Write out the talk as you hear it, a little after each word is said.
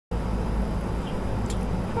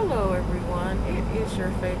Hello everyone, it is your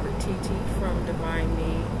favorite TT from Divine Me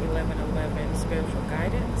 1111 Spiritual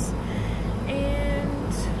Guidance,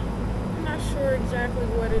 and I'm not sure exactly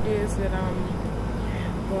what it is that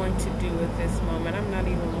I'm going to do at this moment. I'm not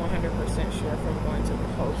even 100% sure if I'm going to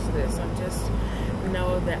post this. I just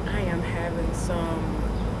know that I am having some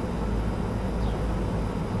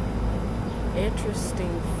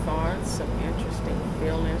interesting thoughts, some interesting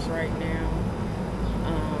feelings right now.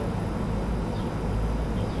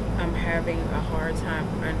 I'm having a hard time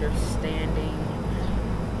understanding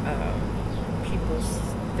people's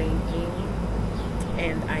thinking,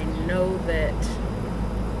 and I know that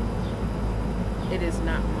it is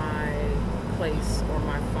not my place or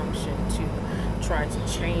my function to try to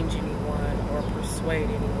change anyone or persuade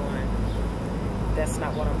anyone. That's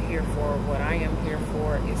not what I'm here for. What I am here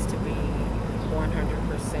for is to be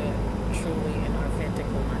 100% truly and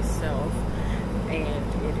authentically myself. And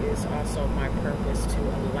it is also my purpose to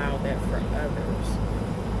allow that for others.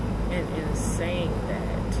 And in saying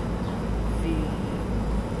that, the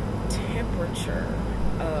temperature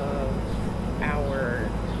of our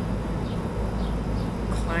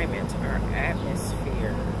climate, our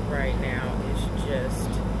atmosphere right now is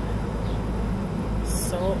just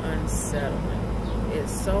so unsettling.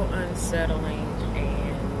 It's so unsettling,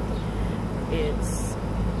 and it's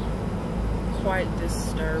quite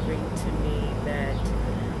disturbing to me that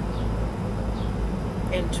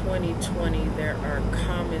in 2020 there are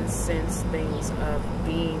common sense things of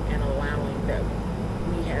being and allowing that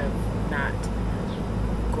we have not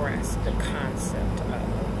grasped the concept of.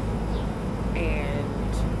 And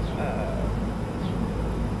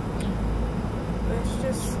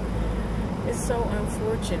it's so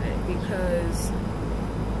unfortunate, because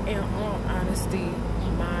in all honesty,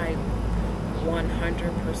 my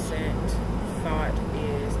 100% thought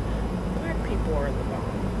is black people are the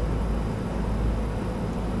bomb.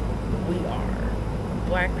 We are.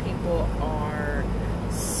 Black people are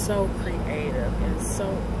so creative and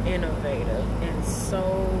so innovative and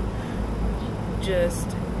so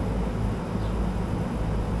just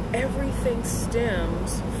everything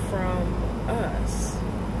stems from us.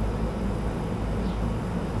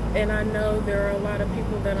 And I know there are a lot of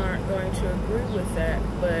people that aren't going to agree with that,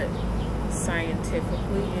 but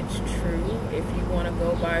scientifically it's true. If you want to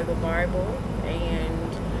go by the Bible, and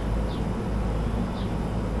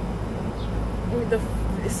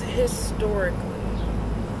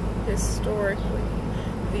historically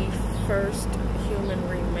the first human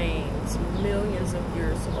remains millions of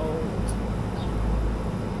years old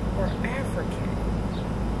were African.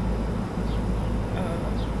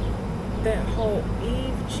 That whole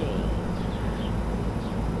Eve gene,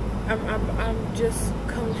 I'm just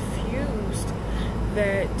confused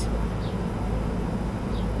that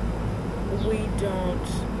we don't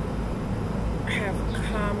have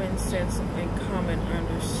common sense and common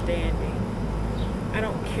understanding. I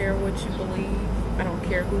don't care what you believe. I don't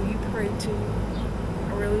care who you pray to.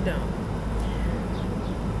 I really don't.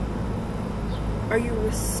 Are you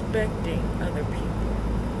respecting other people?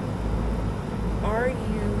 Are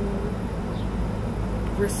you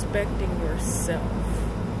respecting yourself?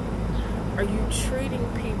 Are you treating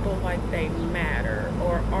people like they matter?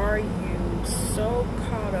 Or are you so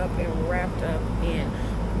caught up and wrapped up in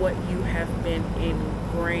what you have been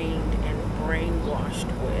ingrained and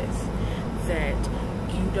brainwashed with, that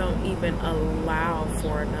you don't even allow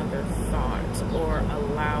for another thought or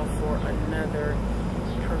allow for another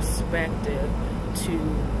perspective to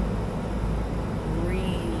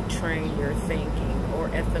retrain your thinking, or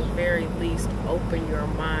at the very least open your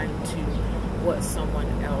mind to what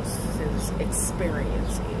someone else's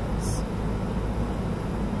experience is?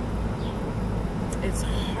 It's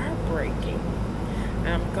heartbreaking. And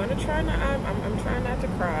I'm gonna try not. I'm trying not to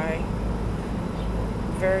cry.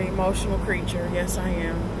 Very emotional creature. Yes, I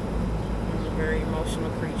am. I'm a very emotional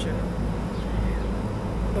creature.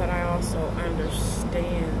 But I also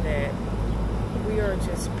understand that we are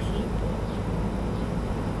just people.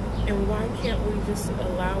 And why can't we just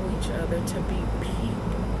allow each other to be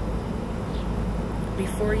people?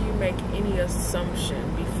 Before you make any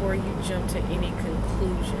assumption, before you jump to any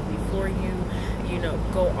conclusion, before you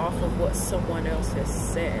go off of what someone else has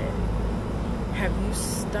said, have you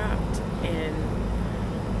stopped and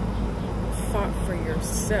thought for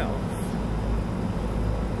yourself?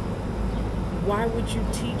 Why would you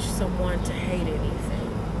teach someone to hate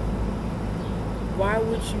anything? Why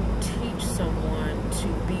would you teach someone to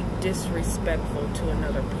be disrespectful to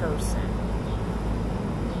another person?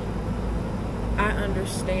 I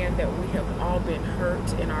understand that we have all been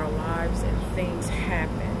hurt in our lives and things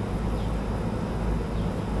happen.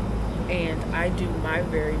 And I do my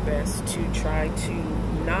very best to try to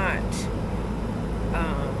not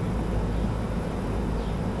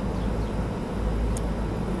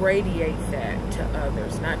radiate that to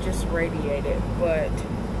others, not just radiate it, but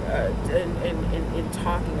in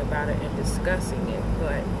talking about it and discussing it,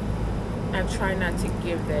 but I try not to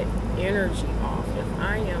give that energy off. If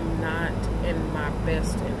I am not in my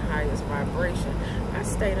best and highest vibration, I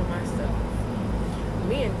stay to myself.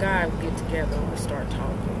 Me and God get together and we start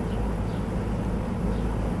talking.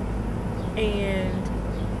 And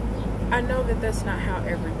I know that that's not how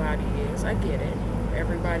everybody is. I get it.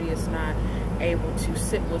 Everybody is not able to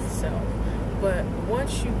sit with self. But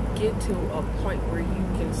once you get to a point where you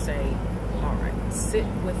can say, all right, sit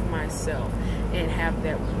with myself and have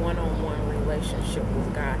that one-on-one relationship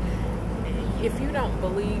with God. If you don't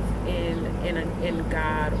believe in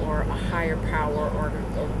God or a higher power or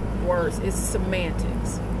words, it's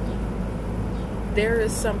semantics. There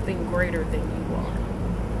is something greater than you are.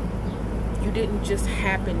 You didn't just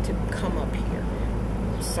happen to come up here.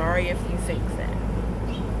 Sorry if you think that.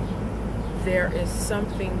 There is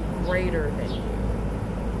something greater than you.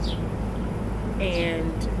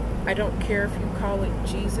 And I don't care if you call it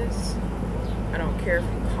Jesus. I don't care if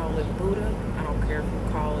you call it Buddha. I don't care if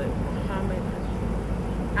you call it Muhammad.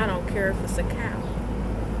 I don't care if it's a cow.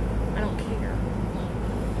 I don't care.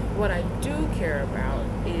 What I do care about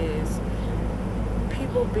is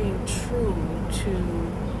people being true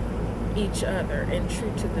to each other and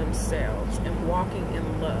true to themselves and walking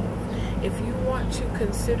in love. If you want to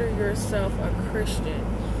consider yourself a Christian,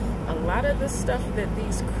 a lot of the stuff that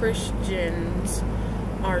these Christians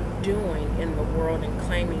are doing in the world and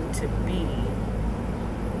claiming to be,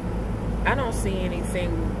 I don't see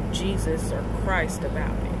anything Jesus or Christ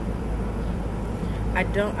about it.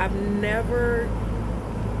 I've never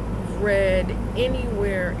read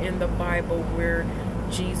anywhere in the Bible where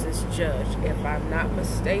Jesus judged. If I'm not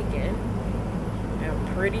mistaken,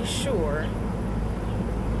 I'm pretty sure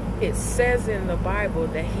it says in the Bible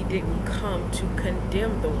that he didn't come to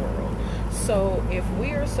condemn the world. So if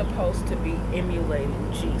we are supposed to be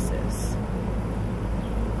emulating Jesus,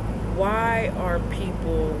 why are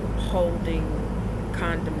people holding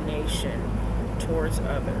condemnation towards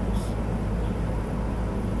others?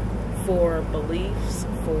 For beliefs,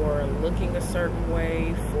 for looking a certain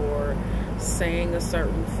way, for saying a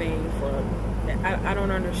certain thing, I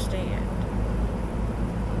don't understand.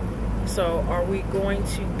 So are we going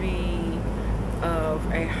to be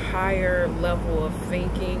of a higher level of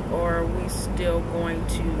thinking, or are we still going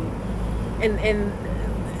to and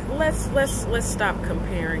let's stop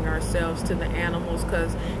comparing ourselves to the animals,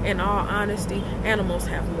 because in all honesty, animals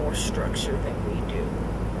have more structure than we do.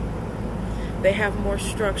 They have more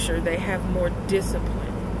structure, they have more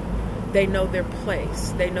discipline, they know their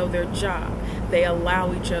place, they know their job, they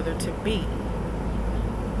allow each other to be.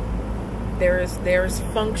 There's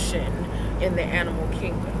function in the animal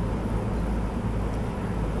kingdom.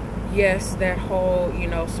 Yes, that whole,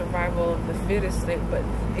 survival of the fittest thing, but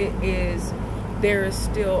there is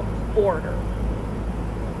still order.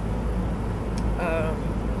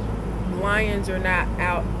 Lions are not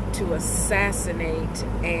out to assassinate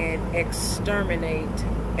and exterminate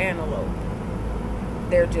antelope.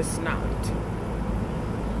 They're just not.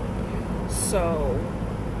 So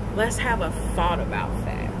let's have a thought about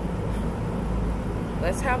that.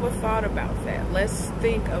 Let's have a thought about that. Let's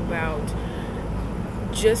think about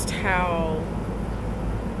just how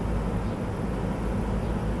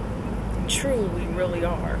true we really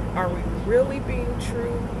are. Are we really being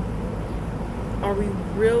true? Are we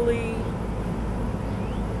really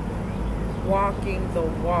walking the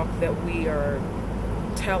walk that we are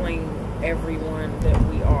telling everyone that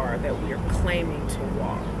we are claiming to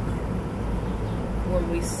walk, when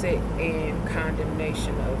we sit in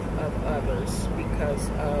condemnation of others because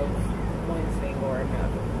of one thing or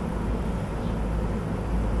another?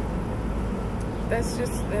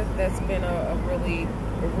 That's been a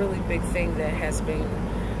really big thing that has been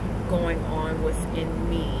going on within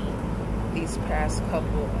me these past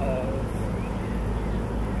couple of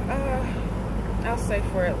I'll say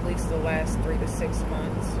for at least the last 3 to 6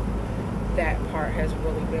 months. That part has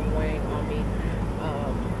really been weighing on me.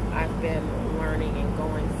 I've been learning and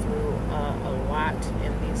going through a lot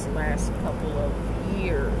in these last couple of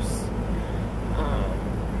years,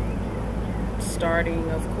 starting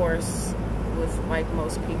of course with, like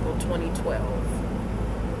most people, 2012,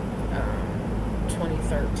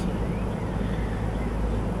 2013.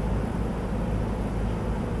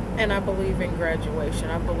 And I believe in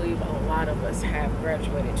graduation. I believe a lot of us have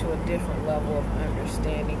graduated to a different level of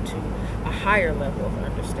understanding, to a higher level of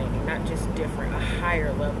understanding, not just different, a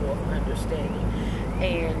higher level of understanding.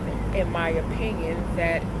 And in my opinion,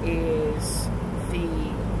 that is the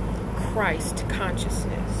Christ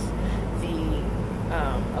consciousness, the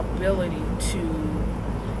ability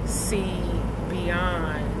to see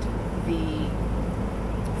beyond the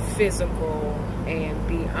physical and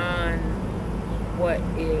beyond what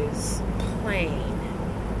is plain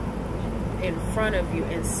in front of you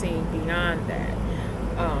and seeing beyond that.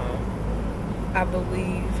 I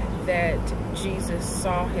believe that Jesus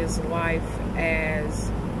saw his life as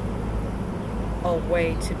a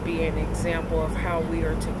way to be an example of how we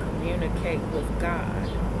are to communicate with God.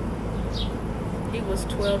 He was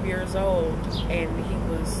 12 years old and he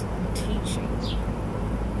was teaching.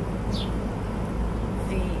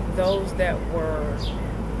 Those that were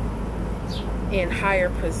in higher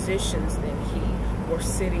positions than he were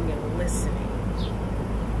sitting and listening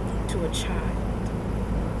to a child.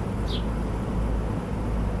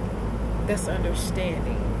 That's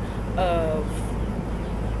understanding of,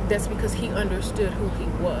 that's because he understood who he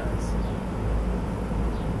was.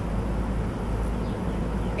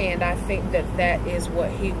 And I think that that is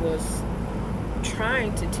what he was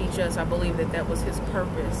trying to teach us. I believe that that was his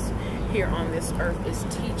purpose here on this earth, is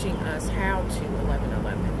teaching us how to,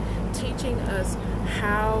 11:11, teaching us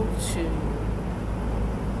how to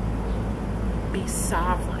be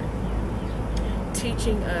sovereign,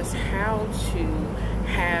 teaching us how to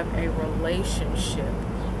have a relationship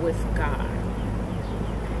with God.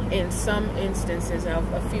 In some instances,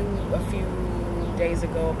 of a few days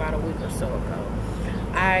ago, about a week or so ago,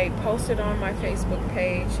 I posted on my Facebook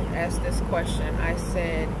page, asked this question. I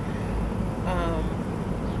said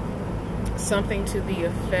something to the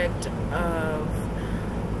effect of,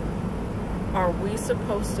 are we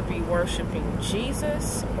supposed to be worshiping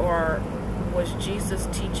Jesus, or was Jesus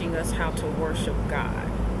teaching us how to worship God?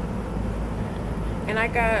 And I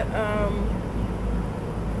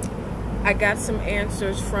got some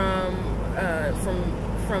answers from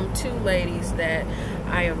two ladies that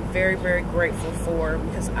I am very, very grateful for,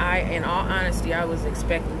 because in all honesty, I was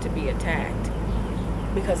expecting to be attacked,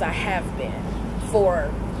 because I have been, for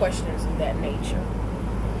questions of that nature.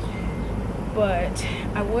 But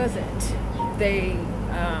I wasn't. They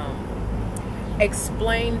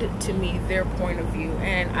explained to me their point of view,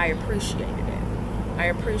 and I appreciated it. I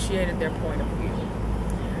appreciated their point of view.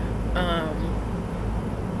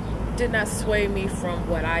 Did not sway me from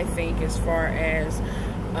what I think as far as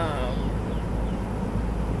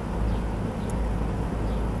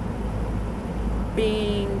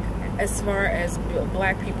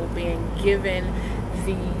black people being given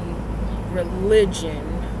the religion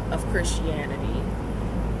of Christianity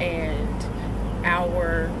and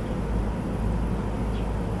our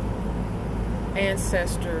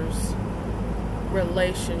ancestors'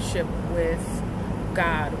 relationship with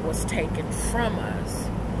God was taken from us,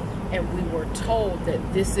 and we were told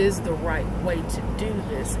that this is the right way to do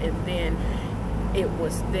this, and then it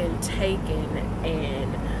was then taken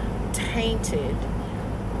and tainted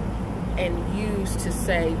and used to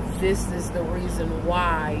say, this is the reason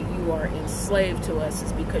why you are enslaved to us,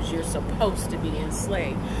 is because you're supposed to be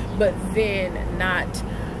enslaved. But then not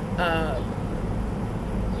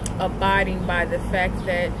abiding by the fact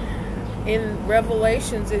that in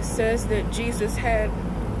Revelations it says that Jesus had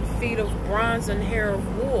feet of bronze and hair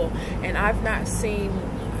of wool, and I've not seen,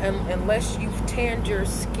 unless you've tanned your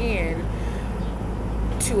skin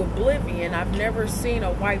to oblivion, I've never seen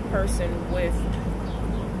a white person with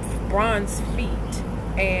bronze feet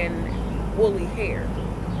and woolly hair.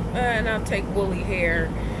 And I'll take woolly hair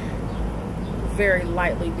very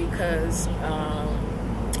lightly, because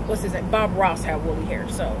what's his name? Bob Ross had woolly hair,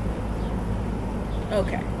 so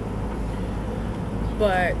okay.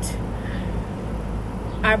 But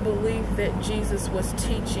I believe that Jesus was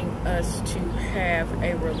teaching us to have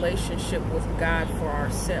a relationship with God for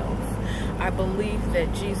ourselves. I believe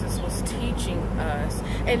that Jesus was teaching us,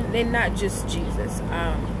 and not just Jesus.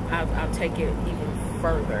 I'll take it even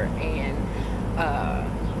further and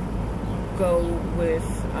go with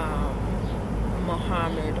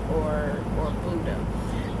Muhammad or Buddha.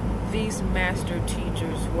 These master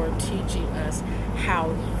teachers were teaching us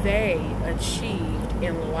how they achieved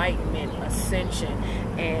enlightenment, ascension,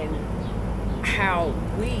 and how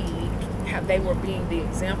they were being the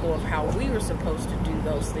example of how we were supposed to do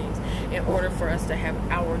those things in order for us to have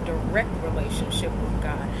our direct relationship with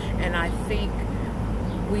God. And I think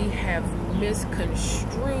we have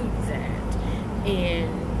misconstrued that in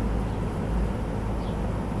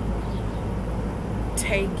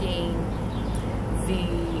taking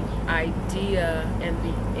the idea and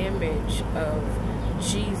the image of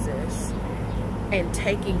Jesus and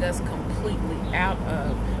taking us completely completely out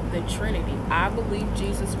of the Trinity. I believe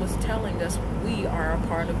Jesus was telling us we are a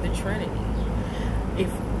part of the Trinity.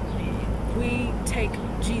 If we take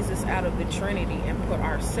Jesus out of the Trinity and put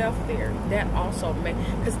ourselves there, that also makes,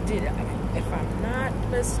 because if I'm not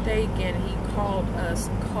mistaken, he called us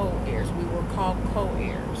co-heirs. We were called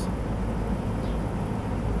co-heirs.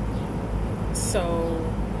 So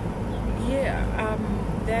yeah,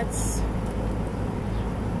 that's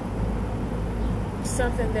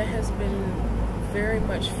something that has been very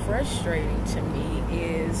much frustrating to me,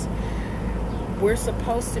 is we're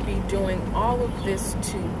supposed to be doing all of this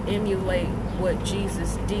to emulate what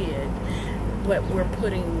Jesus did, but we're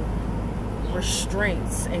putting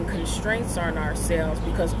restraints and constraints on ourselves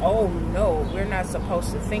because, oh no, we're not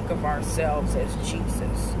supposed to think of ourselves as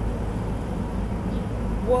Jesus.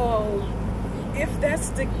 Well, if that's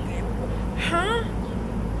the,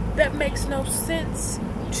 that makes no sense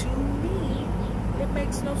to me. It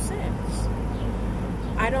makes no sense.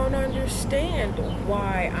 I don't understand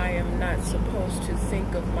why I am not supposed to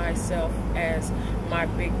think of myself as my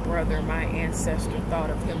big brother, my ancestor,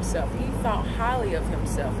 thought of himself. He thought highly of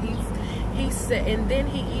himself. He said, and then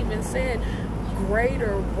he even said,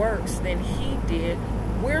 greater works than he did,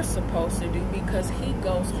 we're supposed to do, because he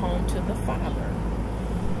goes home to the Father.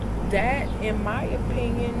 That, in my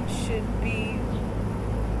opinion, should be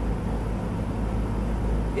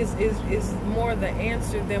is more the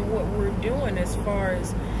answer than what we're doing as far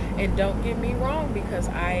as, and don't get me wrong, because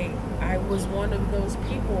I was one of those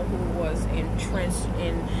people who was entrenched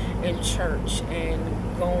in church and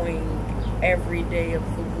going every day of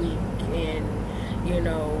the week and, you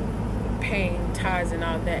know, paying tithes and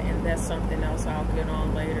all that, and that's something else I'll get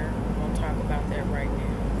on later. I won't talk about that right now.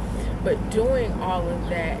 But doing all of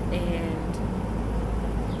that and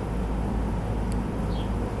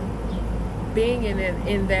being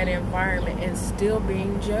in that environment and still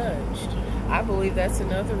being judged, I believe that's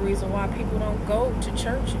another reason why people don't go to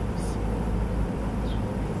churches.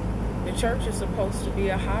 The church is supposed to be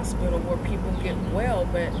a hospital where people get well,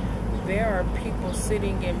 but there are people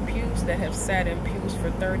sitting in pews that have sat in pews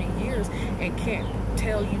for 30 years and can't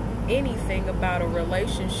tell you anything about a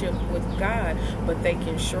relationship with God, but they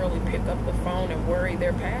can surely pick up the phone and worry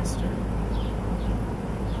their pastor.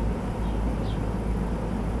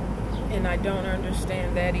 And I don't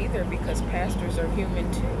understand that either, because pastors are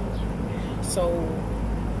human too. So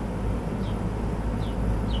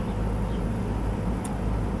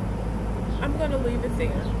I'm going to leave it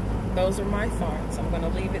there. Those are my thoughts. I'm going to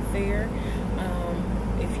leave it there.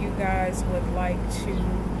 If you guys would like to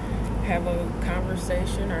have a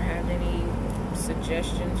conversation or have any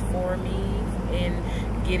suggestions for me in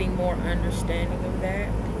getting more understanding of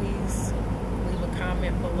that, please leave a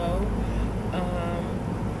comment below.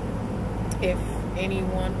 If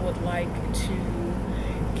anyone would like to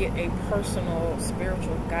get a personal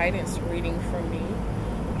spiritual guidance reading from me,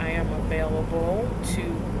 I am available to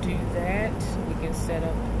do that. We can set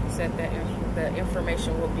that. The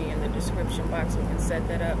information will be in the description box. We can set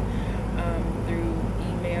that up through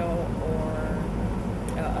email or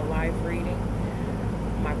a live reading.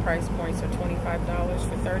 My price points are $25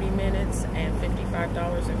 for 30 minutes and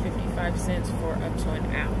 $55.55 for up to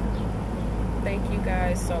an hour. Thank you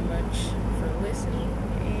guys so much for listening.